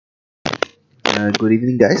Good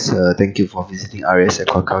evening, guys. Thank you for visiting RS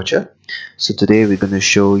Aquaculture. So today we're going to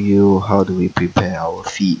show you how do we prepare our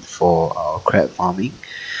feed for our crab farming.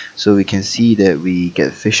 So we can see that we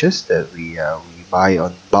get fishes that we buy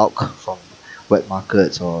on bulk from wet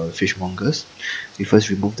markets or fishmongers. We first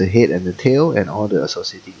remove the head and the tail and all the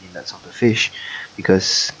associated innards of the fish,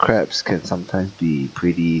 because crabs can sometimes be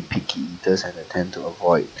pretty picky eaters and they tend to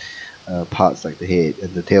avoid parts like the head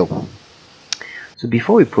and the tail. So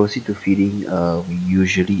before we proceed to feeding, we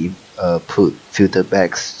usually put filter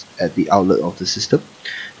bags at the outlet of the system.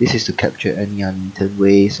 This is to capture any uneaten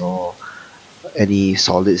waste or any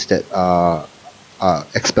solids that are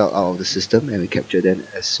expelled out of the system, and we capture them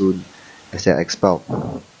as soon as they're expelled.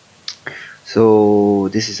 So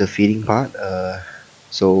this is the feeding part.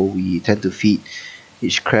 So we tend to feed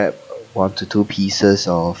each crab 1 to 2 pieces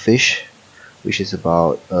of fish, which is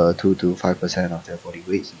about 2 to 5% of their body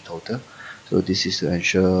weight in total. So this is to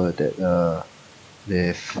ensure that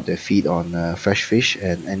they feed on fresh fish,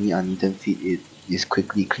 and any uneaten feed is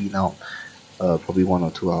quickly cleaned out, probably 1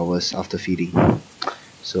 or 2 hours after feeding.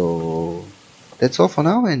 So that's all for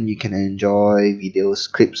now, and you can enjoy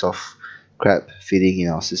videos, clips of crab feeding in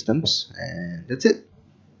our systems, and that's it.